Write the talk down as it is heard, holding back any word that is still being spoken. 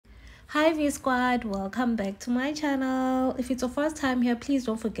Hi V Squad, welcome back to my channel. If it's your first time here, please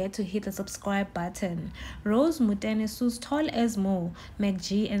don't forget to hit the subscribe button. Rosie Motene sues Toll A Mo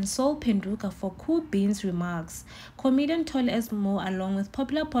MacG and phenduka for KOO Beans remarks. Comedian Toll A Mo, along with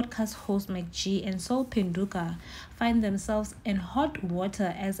popular podcast host MacG and phenduka, find themselves in hot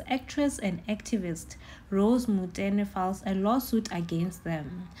water as actress and activist Rosie Motene files a lawsuit against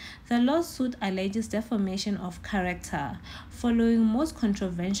them. The lawsuit alleges defamation of character following most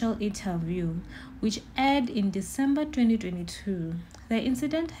controversial interview, which aired in December 2022. The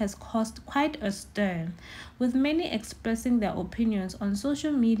incident has caused quite a stir, with many expressing their opinions on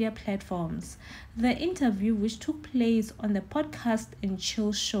social media platforms. The interview, which took place on the Podcast and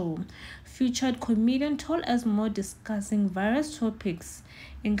Chill show, featured comedian Toll A Mo discussing various topics,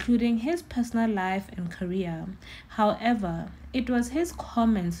 including his personal life and career. However, it was his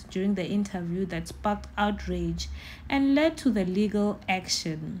comments during the interview that sparked outrage and led to the legal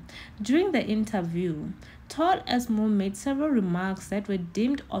action. During the interview, Toll A Mo made several remarks that were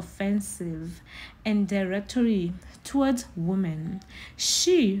deemed offensive and derogatory towards women.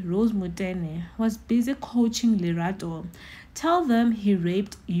 She, Rosie Motene, was busy coaching Lerato. Tell them he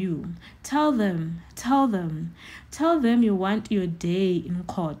raped you. Tell them you want your day in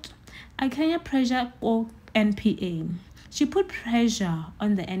court. I can't pressure or NPA. She put pressure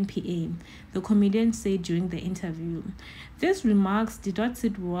on the NPA, the comedian said during the interview. These remarks did not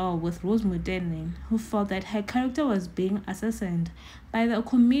sit well with Rosie Motene, who felt that her character was being assassinated by the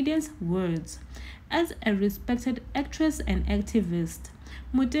comedian's words. As a respected actress and activist,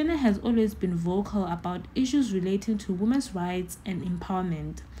 Motene has always been vocal about issues relating to women's rights and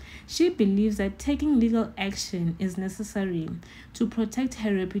empowerment. She believes that taking legal action is necessary to protect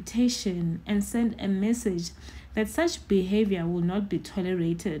her reputation and send a message that such behavior will not be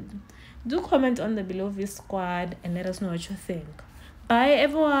tolerated. Do comment on the below V Squad and let us know what you think. Bye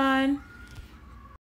everyone!